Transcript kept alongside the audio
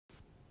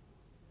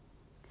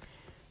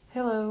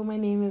Hello, my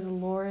name is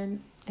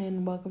Lauren,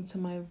 and welcome to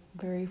my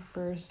very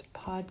first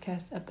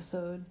podcast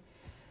episode.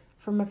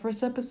 For my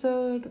first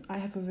episode, I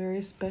have a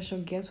very special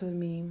guest with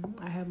me.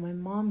 I have my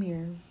mom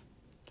here.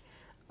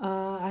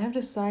 I have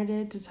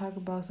decided to talk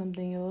about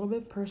something a little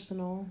bit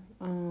personal.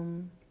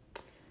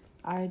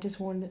 I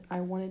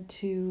wanted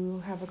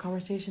to have a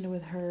conversation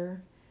with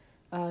her,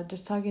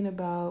 just talking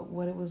about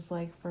what it was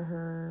like for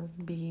her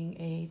being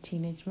a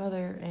teenage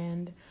mother,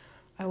 and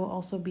I will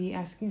also be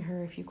asking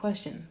her a few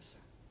questions.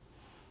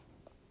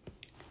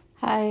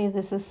 Hi,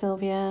 this is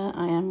Sylvia.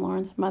 I am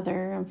Lauren's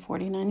mother. I'm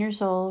 49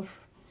 years old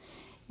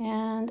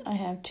and I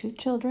have two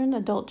children,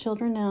 adult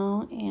children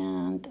now,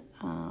 and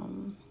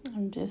I'm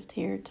just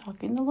here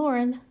talking to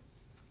Lauren.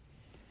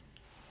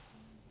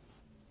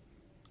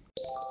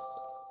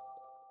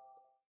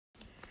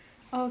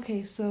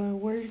 Okay, so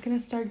we're gonna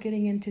start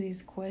getting into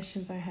these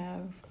questions I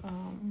have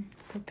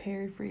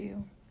prepared for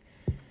you.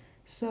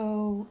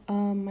 So,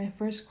 my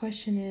first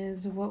question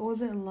is, what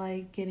was it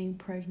like getting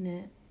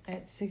pregnant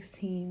at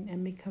 16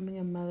 and becoming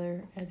a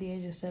mother at the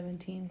age of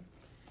 17?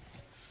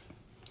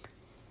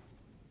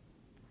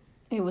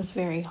 It was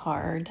very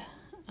hard,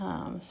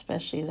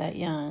 especially that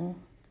young,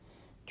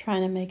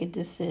 trying to make a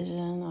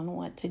decision on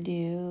what to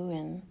do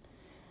and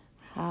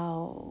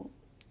how,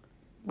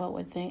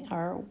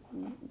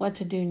 what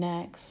to do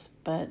next,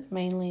 but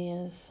mainly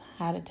is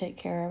how to take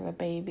care of a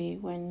baby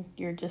when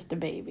you're just a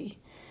baby.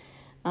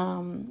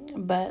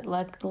 But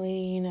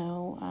luckily,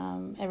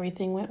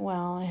 everything went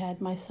well. I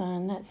had my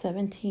son at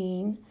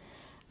 17.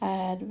 I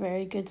had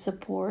very good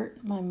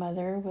support. My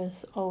mother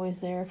was always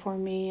there for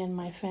me and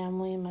my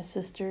family and my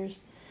sisters.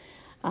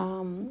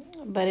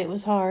 But it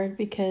was hard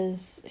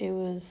because it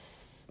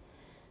was,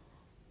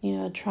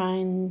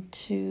 trying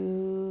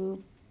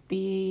to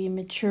be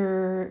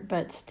mature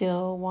but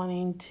still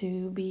wanting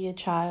to be a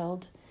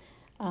child,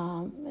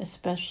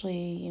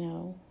 especially,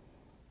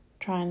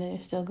 trying to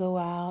still go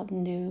out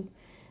and do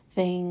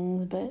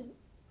things, but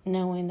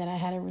knowing that I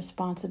had a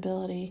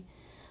responsibility,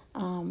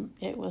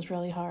 it was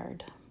really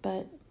hard.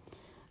 But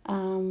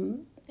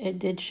it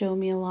did show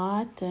me a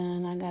lot,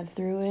 and I got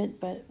through it.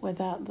 But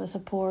without the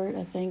support,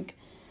 I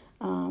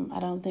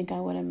don't think I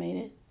would have made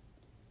it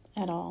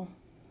at all.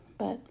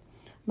 But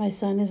my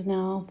son is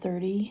now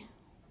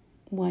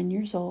 31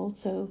 years old,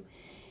 so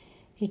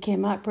he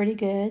came out pretty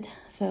good.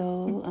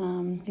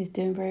 So he's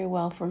doing very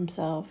well for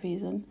himself.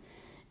 He's an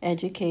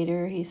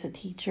educator. He's a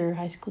teacher,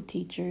 high school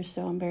teacher,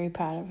 so I'm very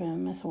proud of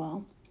him as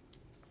well.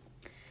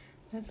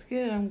 That's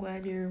good. I'm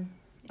glad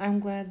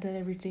that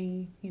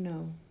everything,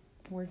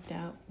 worked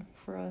out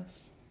for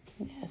us.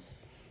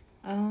 Yes.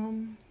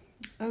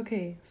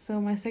 Okay,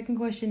 so my second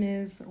question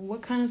is,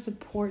 what kind of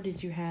support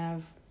did you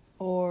have,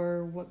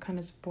 or what kind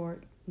of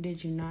support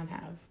did you not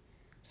have?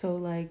 So,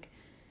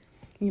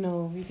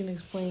 you can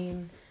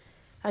explain,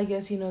 I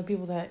guess,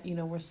 people that,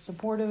 were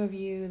supportive of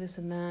you, this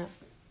and that,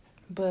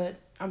 but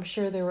I'm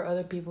sure there were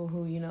other people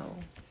who,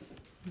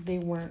 they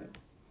weren't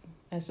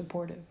as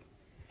supportive.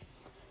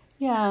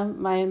 Yeah,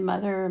 my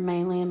mother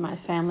mainly and my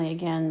family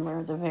again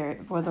were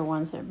the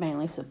ones that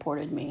mainly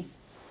supported me.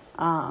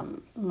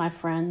 My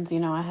friends,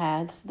 I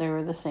had, they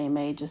were the same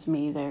age as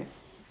me. They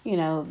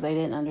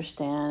didn't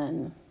understand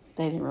and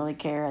they didn't really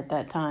care at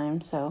that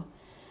time. So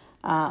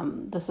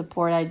the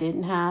support I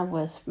didn't have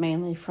was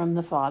mainly from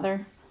the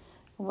father,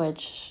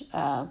 which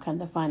come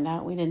to find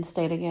out we didn't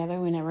stay together.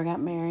 We never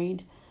got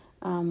married.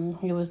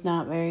 He was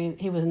not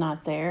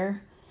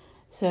there.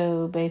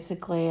 So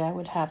basically I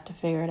would have to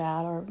figure it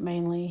out, or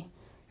mainly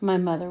my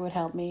mother would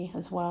help me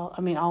as well.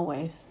 I mean,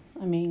 always.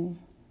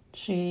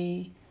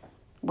 She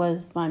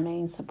was my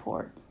main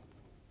support.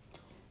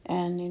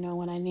 And,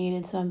 when I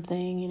needed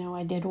something,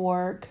 I did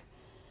work.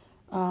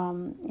 I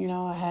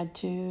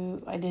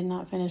did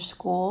not finish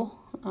school,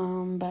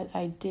 but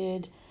I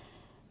did,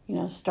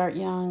 start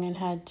young and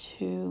had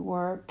to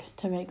work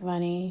to make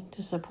money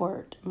to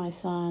support my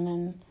son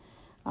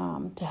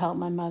and to help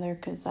my mother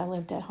because I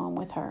lived at home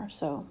with her.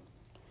 So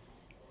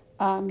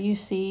you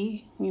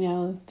see,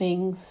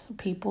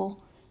 people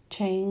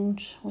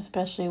change,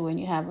 especially when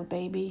you have a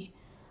baby.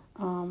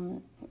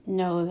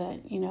 Know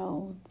that,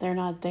 they're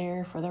not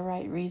there for the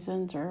right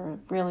reasons or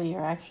really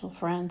your actual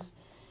friends.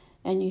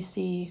 And you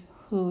see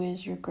who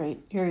is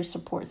your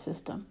support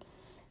system.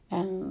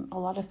 And a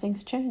lot of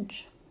things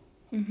change.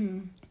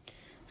 Mm-hmm.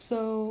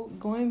 So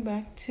going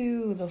back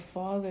to the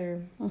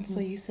father, Mm-hmm. so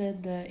you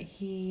said that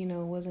he,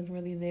 wasn't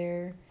really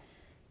there.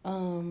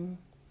 Can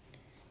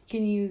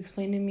you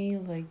explain to me,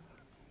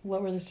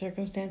 what were the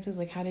circumstances?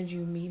 How did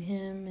you meet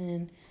him,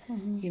 and,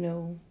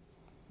 Mm-hmm.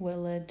 what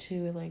led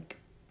to,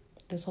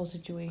 this whole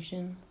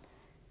situation?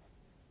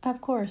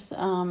 Of course,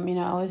 I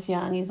was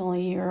young. He's only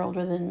a year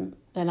older than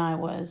I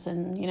was,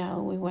 and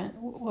we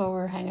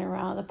were hanging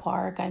around at the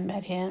park. I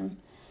met him.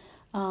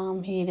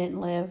 He didn't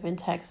live in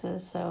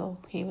Texas, so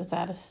he lived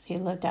out of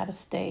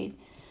state.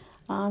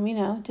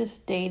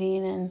 Just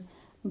dating,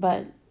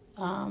 but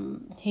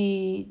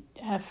he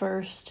at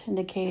first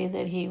indicated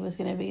that he was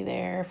going to be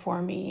there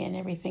for me and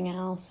everything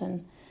else,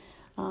 and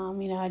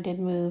I did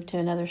move to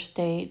another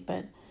state,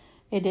 but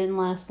it didn't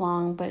last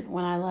long, but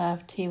when I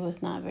left, he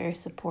was not very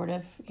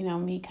supportive,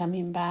 me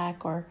coming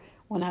back or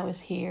when I was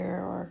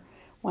here or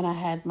when I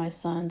had my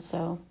son.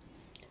 So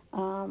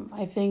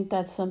I think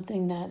that's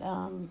something that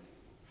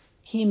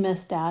he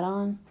missed out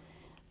on,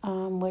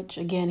 which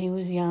again, he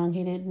was young,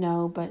 he didn't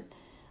know, but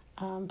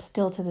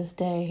still to this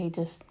day,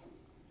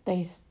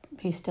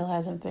 he still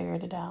hasn't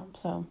figured it out.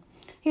 So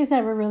he's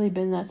never really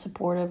been that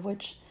supportive,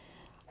 which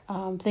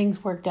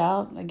things worked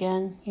out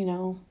again,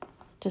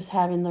 just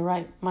having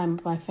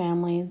my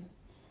family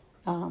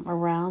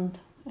around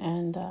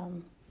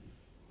and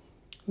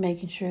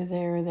making sure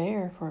they're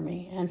there for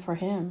me and for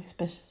him,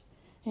 especially,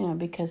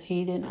 because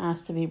he didn't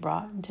ask to be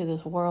brought into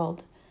this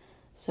world.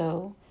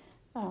 So,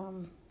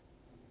 I'm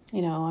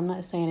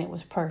not saying it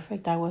was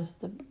perfect. I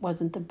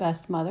wasn't the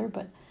best mother,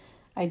 but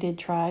I did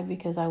try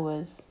because I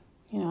was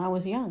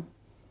young.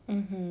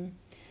 Mm-hmm.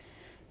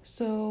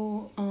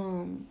 So,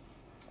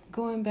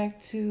 going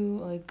back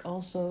to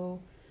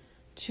also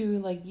to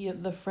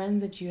the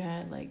friends that you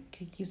had,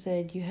 you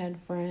said you had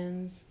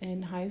friends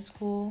in high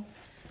school.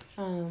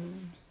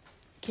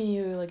 Can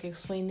you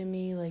explain to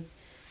me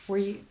were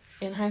you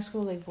in high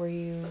school, were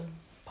you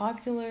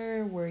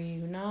popular, were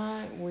you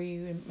not, were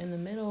you in the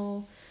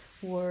middle,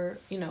 were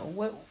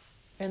what,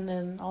 and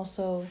then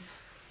also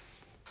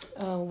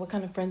what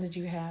kind of friends did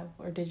you have,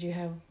 or did you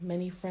have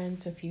many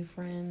friends, a few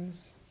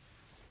friends?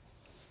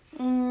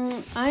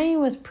 I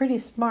was pretty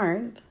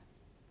smart,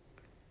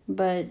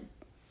 but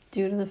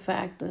due to the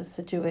fact that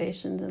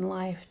situations in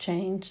life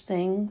changed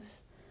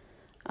things,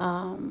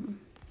 my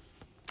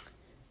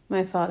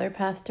father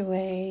passed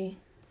away.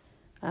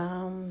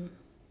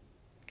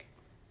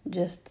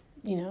 Just,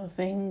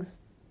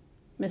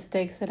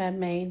 mistakes that I'd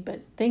made, but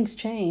things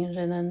changed.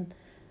 And then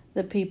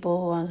the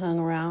people who hung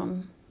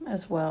around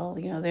as well,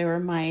 they were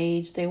my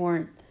age.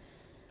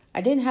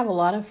 I didn't have a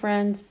lot of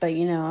friends, but,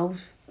 I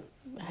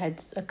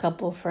had a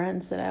couple of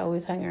friends that I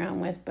always hung around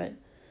with. But,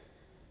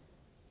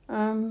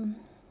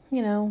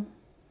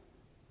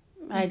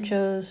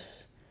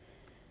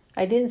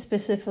 I didn't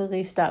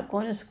specifically stop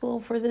going to school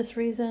for this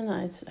reason.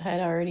 I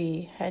had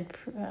already had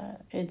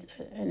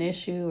an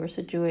issue or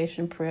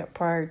situation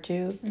prior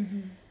to.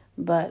 Mm-hmm.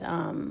 But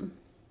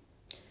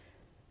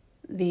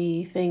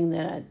the thing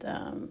that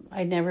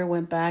I never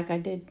went back. I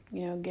did,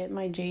 get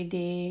my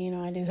GED.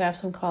 I do have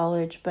some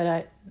college,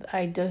 but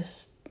I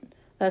just,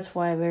 that's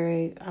why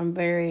I'm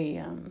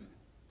very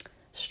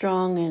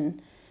strong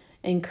and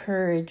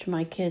encourage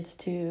my kids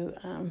to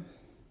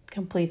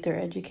complete their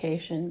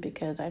education,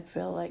 because I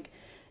feel like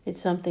it's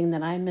something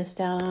that I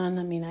missed out on.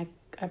 I mean, I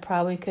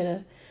probably could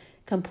have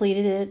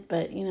completed it,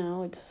 but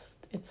it's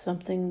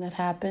something that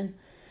happened.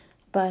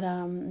 But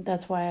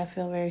that's why I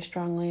feel very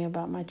strongly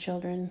about my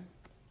children,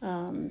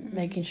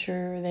 making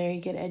sure they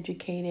get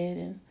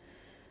educated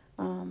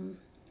and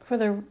for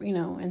their,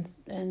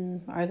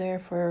 and are there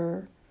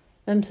for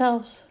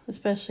themselves,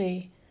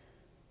 especially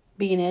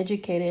being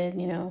educated,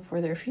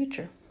 for their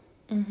future.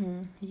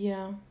 Mm-hmm.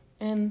 Yeah.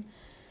 And,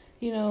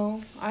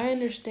 I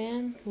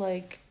understand,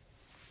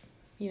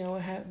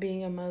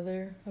 being a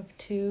mother of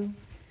two,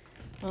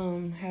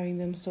 having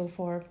them so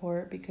far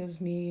apart, because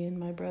me and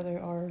my brother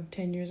are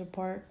 10 years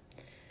apart.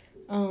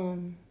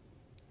 I'm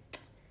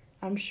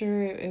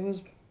sure it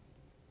was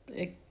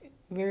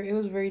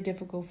very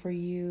difficult for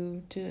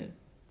you to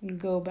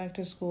go back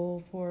to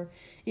school, for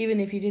even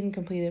if you didn't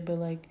complete it, but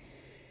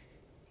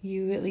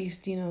you at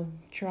least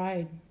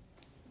tried.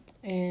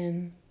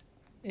 And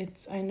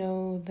I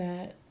know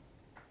that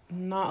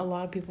not a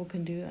lot of people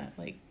can do that,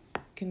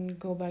 can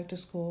go back to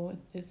school.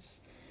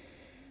 It's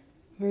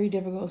very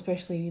difficult,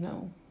 especially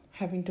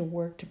having to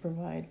work to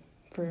provide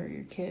for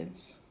your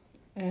kids.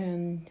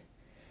 And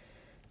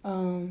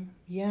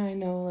I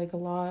know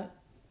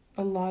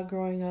a lot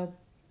growing up,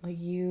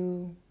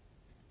 you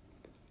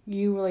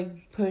were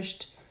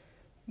pushed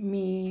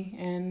me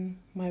and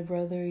my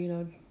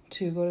brother,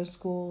 to go to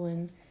school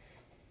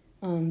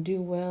and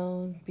do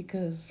well,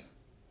 because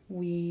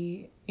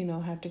we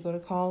have to go to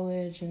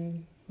college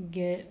and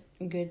get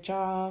good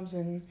jobs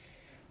and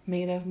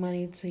make enough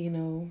money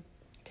to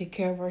take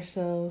care of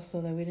ourselves,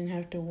 so that we didn't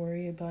have to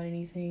worry about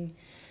anything.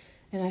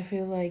 And I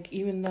feel like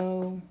even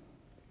though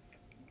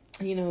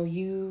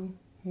you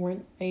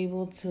weren't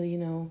able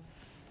to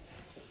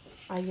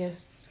I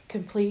guess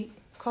complete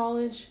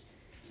college,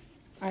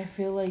 I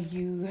feel like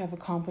you have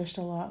accomplished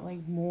a lot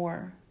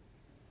more,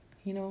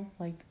 a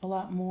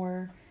lot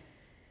more.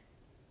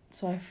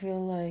 So I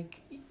feel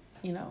like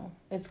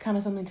it's kind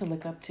of something to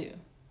look up to,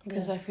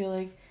 because I feel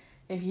like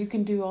if you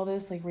can do all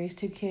this, raise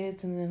two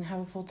kids and then have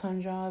a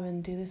full-time job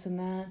and do this and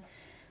that,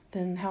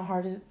 then how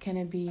hard can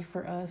it be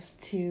for us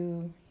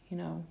to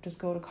just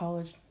go to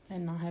college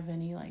and not have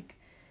any other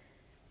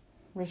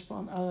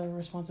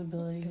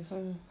responsibilities,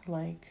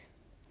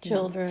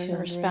 children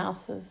or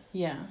spouses.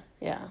 Yeah.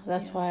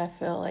 That's why I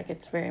feel like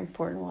it's very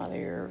important, while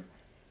you're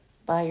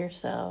by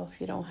yourself,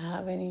 you don't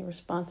have any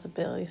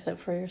responsibility except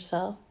for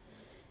yourself,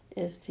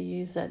 is to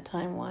use that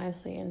time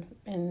wisely,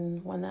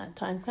 and when that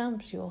time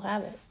comes, you'll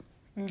have it.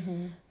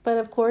 Mm-hmm. But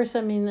of course,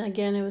 I mean,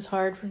 again, it was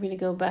hard for me to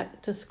go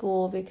back to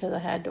school because I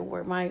had to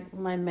work. My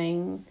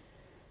main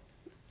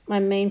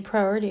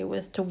priority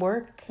was to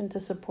work and to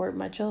support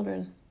my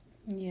children.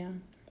 Yeah.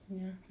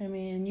 Yeah. I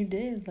mean, and you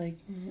did. Like,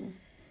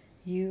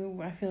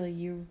 Mm-hmm. I feel like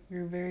you're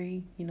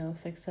very,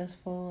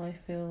 successful. I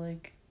feel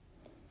like,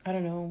 I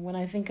don't know, when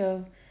I think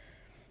of,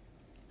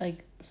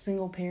 like,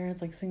 single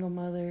parents, like, single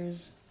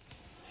mothers,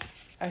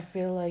 I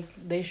feel like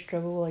they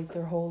struggle, like,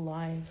 their whole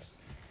lives,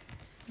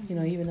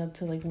 even up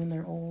to, like, when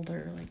they're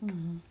older, like,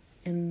 Mm-hmm.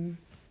 and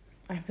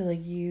I feel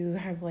like you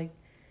have, like,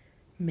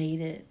 made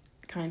it,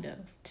 kind of,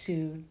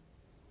 to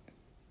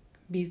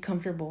be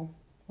comfortable,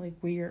 like,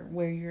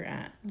 where you're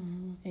at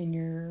Mm-hmm. in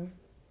your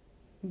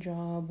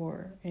job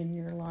or in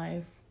your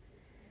life.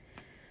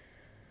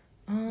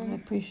 I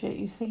appreciate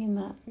you saying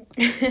that.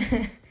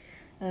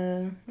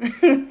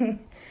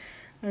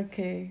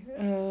 Okay.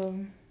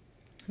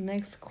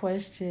 Next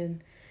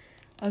question.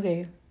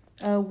 Okay.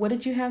 What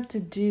did you have to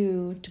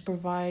do to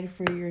provide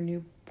for your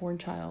newborn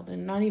child?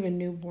 And not even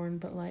newborn,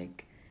 but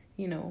like,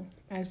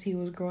 as he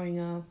was growing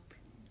up,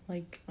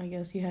 like, I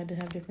guess you had to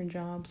have different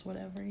jobs,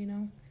 whatever.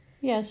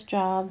 Yes,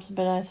 jobs,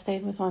 but I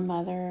stayed with my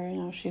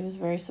mother. She was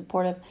very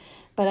supportive,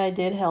 but I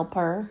did help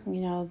her.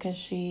 Because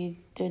she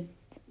did.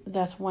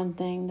 That's one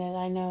thing that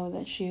I know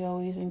that she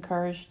always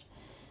encouraged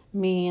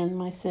me and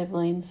my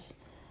siblings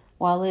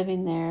while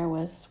living there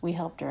was we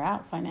helped her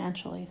out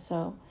financially.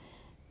 So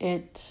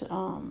it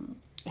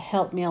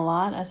helped me a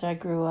lot as I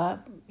grew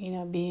up,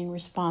 being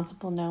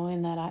responsible,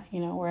 knowing that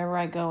wherever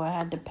I go, I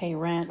had to pay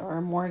rent or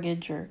a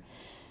mortgage or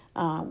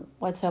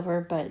whatever.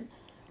 But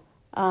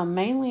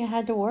mainly I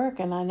had to work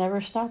and I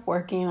never stopped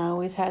working. I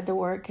always had to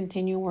work,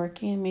 continue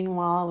working.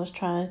 Meanwhile, I was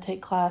trying to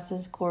take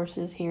classes,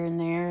 courses here and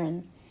there.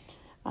 And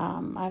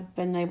I've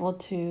been able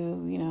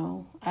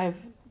to,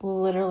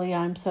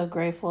 I'm so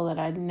grateful that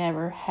I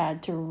never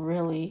had to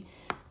really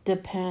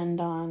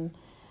depend on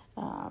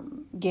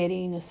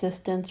getting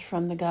assistance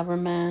from the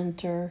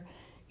government or,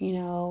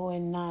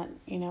 and not,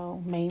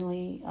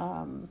 mainly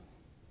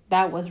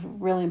that was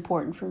really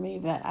important for me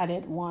that I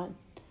didn't want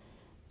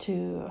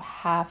to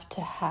have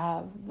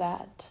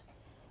that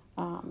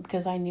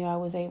because I knew I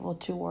was able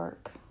to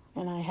work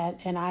and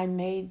I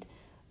made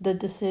the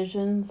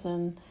decisions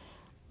and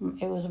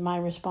it was my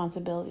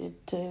responsibility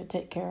to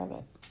take care of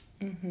it,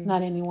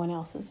 not anyone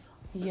else's.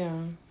 Yeah.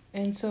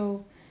 And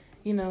so,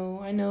 I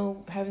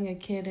know having a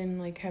kid and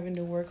like having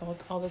to work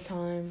all the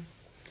time.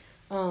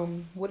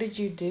 What did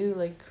you do,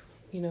 like,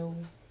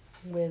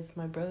 with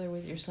my brother,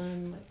 with your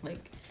son?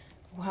 Like,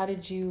 how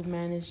did you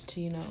manage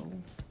to,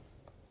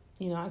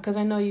 because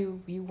I know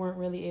you weren't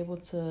really able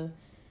to,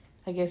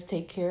 I guess,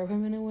 take care of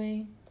him in a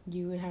way.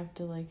 You would have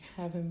to like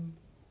have him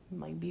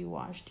like be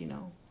watched,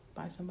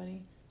 by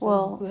somebody. So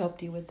Well, who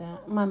helped you with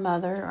that? My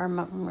mother or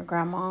my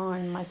grandma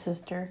and my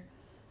sister.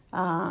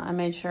 I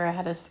made sure I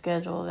had a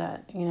schedule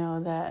that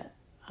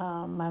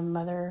my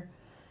mother,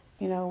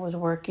 was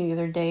working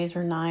either days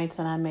or nights,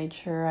 and I made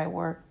sure I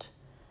worked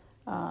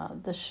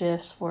the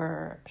shifts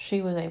where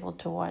she was able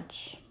to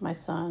watch my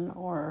son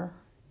or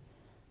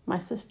my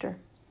sister.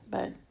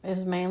 But it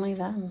was mainly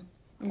them.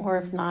 Mm-hmm. Or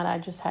if not, I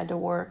just had to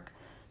work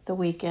the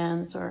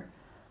weekends or,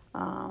 I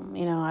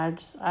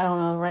don't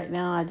know. Right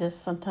now,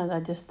 sometimes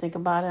I just think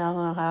about it. I don't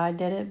know how I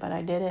did it, but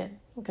I did it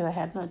because I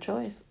had no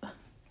choice.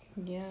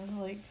 Yeah,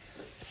 like,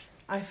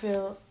 I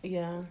feel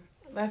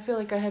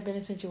like I have been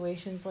in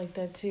situations like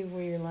that too,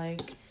 where you're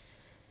like,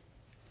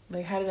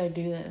 how did I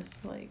do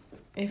this? Like,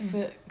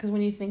 because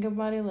when you think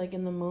about it, like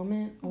in the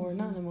moment, or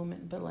not in the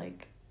moment, but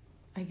like,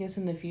 I guess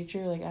in the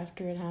future, like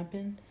after it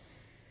happened,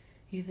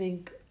 you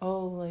think,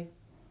 oh, like,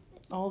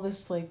 all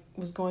this like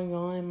was going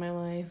on in my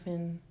life,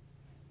 and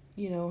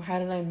how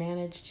did I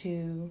manage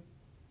to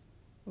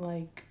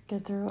like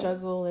get through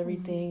juggle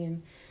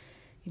everything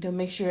and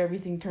make sure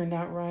everything turned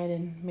out right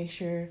and make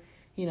sure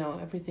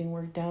everything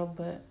worked out.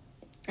 But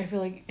I feel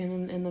like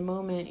in the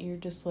moment you're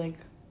just like,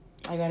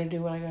 I gotta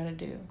do what I gotta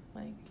do.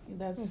 Like,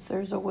 that's, if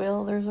there's a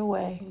will, there's a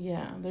way.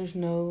 Yeah, there's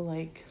no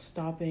like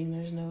stopping,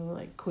 there's no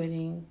like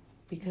quitting,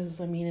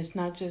 because I mean it's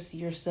not just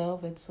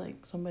yourself, it's like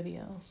somebody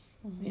else.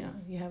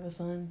 You have a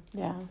son.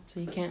 Yeah. So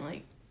you can't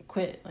like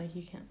quit, like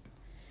you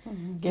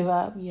can't give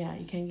up. Yeah,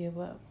 you can't give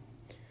up.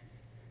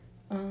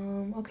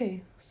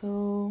 Okay,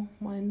 so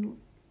my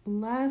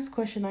last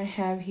question I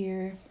have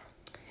here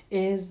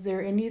is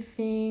there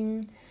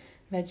anything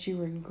that you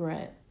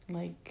regret,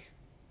 like,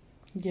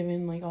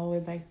 given like all the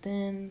way back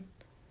then,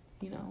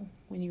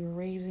 when you were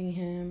raising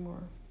him?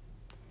 Or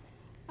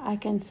I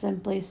can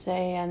simply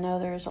say I know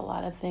there's a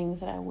lot of things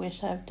that I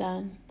wish I've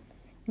done,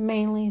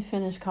 mainly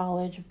finish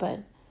college, but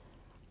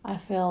I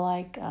feel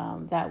like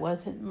that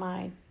wasn't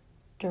my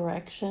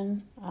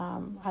direction.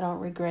 I don't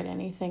regret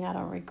anything. I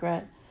don't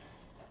regret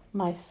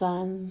my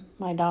son,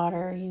 my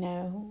daughter,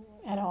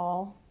 at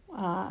all.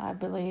 I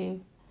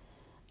believe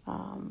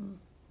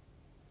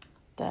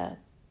that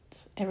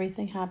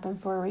everything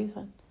happened for a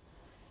reason.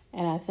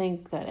 And I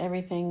think that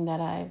everything that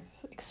I've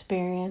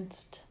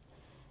experienced,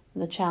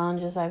 the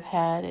challenges I've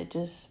had, it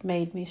just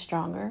made me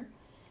stronger.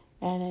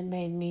 and it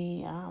made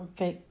me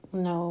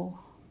know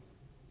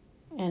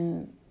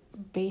and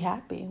be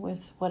happy with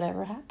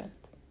whatever happened.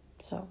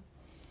 So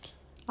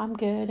I'm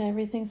good.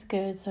 Everything's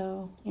good.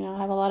 So, I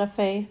have a lot of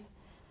faith,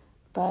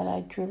 but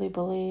I truly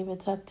believe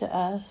it's up to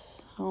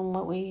us on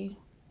what we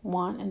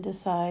want and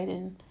decide,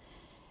 and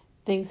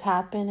things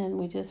happen and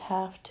we just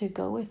have to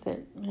go with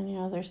it.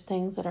 And, there's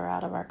things that are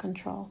out of our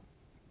control.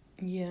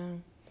 Yeah,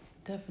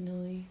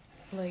 definitely.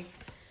 Like,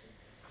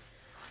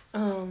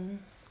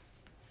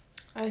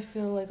 I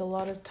feel like a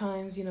lot of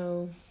times,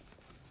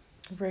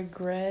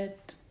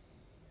 regret,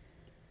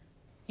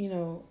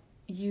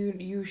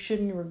 you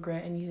shouldn't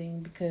regret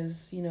anything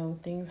because,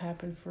 things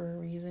happen for a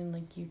reason.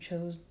 Like, you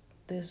chose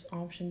this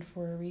option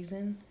for a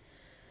reason.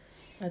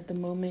 At the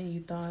moment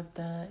you thought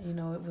that,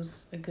 it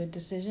was a good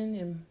decision,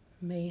 it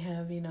may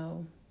have,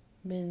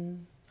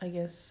 been, I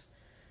guess,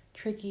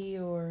 tricky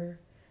or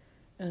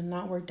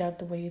not worked out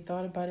the way you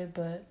thought about it,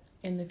 but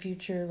in the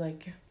future,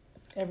 like,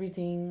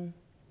 everything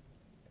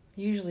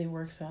usually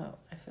works out,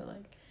 I feel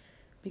like,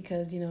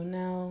 because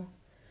now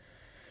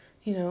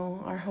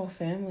our whole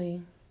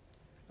family,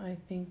 I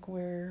think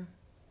we're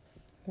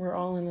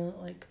all in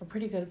a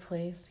pretty good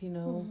place.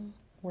 Mm-hmm.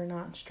 We're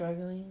not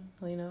struggling.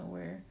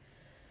 We're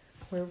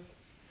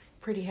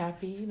pretty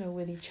happy,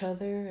 with each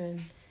other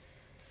and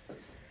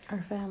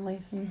our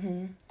families.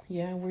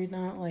 Yeah, we're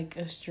not like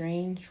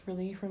estranged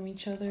really from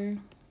each other.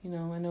 I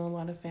know a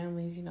lot of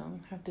families,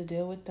 have to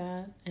deal with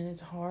that, and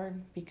it's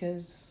hard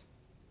because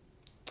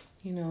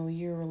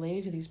you're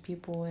related to these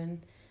people,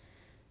 and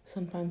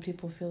sometimes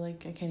people feel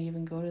like I can't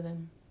even go to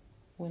them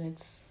when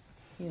it's,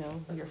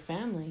 your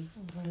family.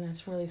 And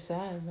that's really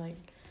sad. Like,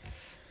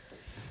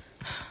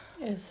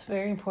 it's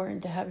very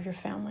important to have your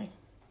family,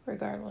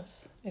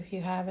 regardless. If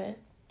you have it,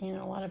 a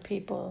lot of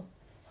people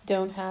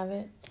don't have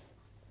it.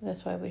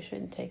 That's why we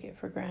shouldn't take it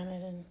for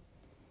granted.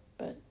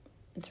 But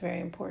it's very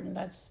important.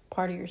 That's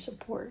part of your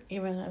support,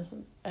 even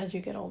as you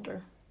get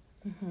older.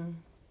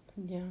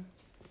 Yeah.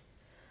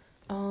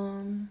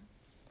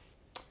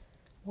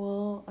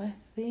 Well, I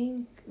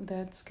think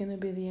that's going to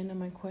be the end of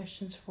my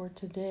questions for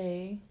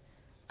today.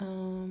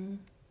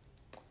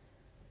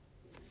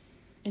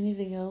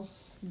 Anything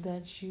else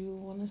that you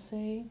want to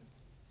say?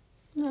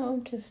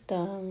 No, just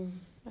I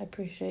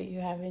appreciate you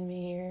having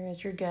me here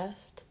as your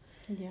guest.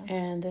 Yeah.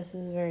 And this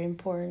is very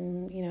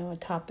important, a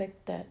topic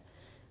that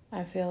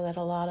I feel that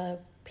a lot of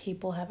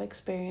people have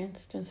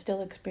experienced and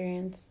still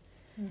experience.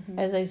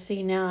 As I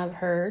see now, I've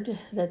heard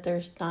that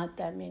there's not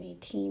that many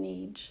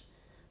teenage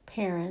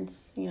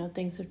parents.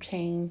 Things have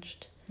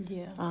changed.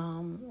 Yeah.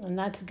 And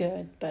that's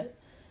good. But,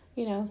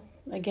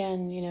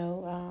 again,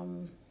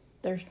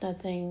 there's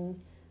nothing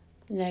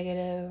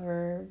negative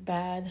or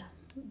bad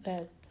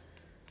that,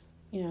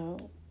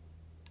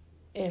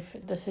 if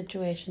the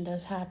situation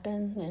does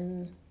happen,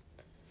 and,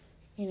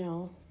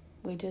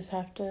 we just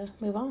have to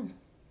move on.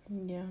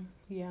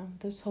 Yeah.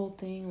 This whole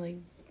thing, like,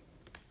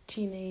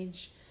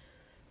 teenage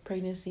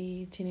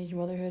pregnancy, teenage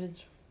motherhood,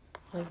 it's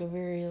like a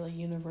very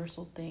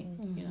universal thing,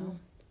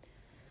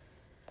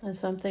 And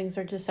some things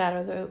are just out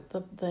of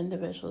the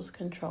individual's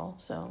control.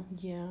 So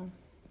yeah,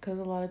 because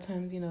a lot of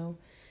times,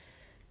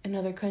 in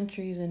other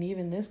countries and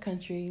even this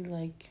country,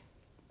 like,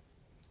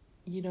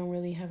 you don't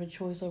really have a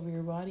choice over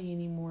your body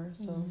anymore.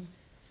 So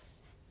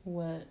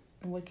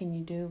what can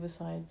you do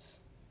besides,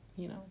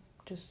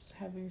 just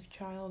have your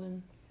child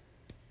and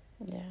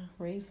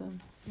raise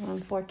them? Well,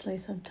 unfortunately,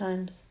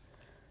 sometimes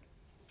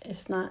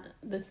it's not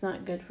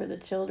good for the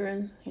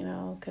children,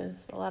 because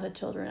a lot of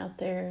children out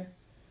there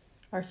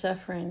are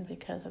suffering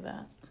because of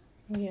that.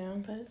 Yeah,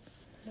 but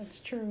that's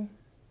true.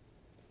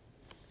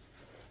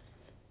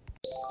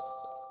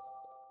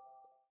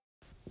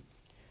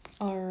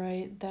 All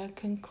right, that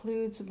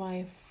concludes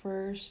my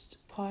first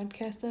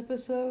podcast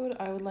episode.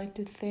 I would like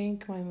to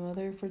thank my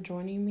mother for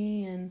joining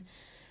me and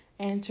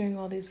answering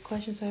all these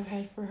questions I've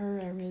had for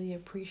her. I really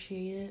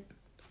appreciate it.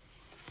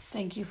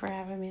 Thank you for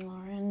having me,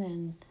 Lauren,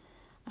 and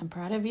I'm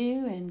proud of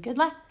you, and good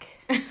luck.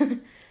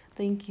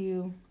 Thank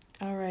you.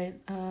 All right,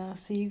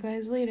 see you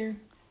guys later.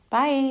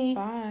 Bye.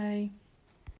 Bye.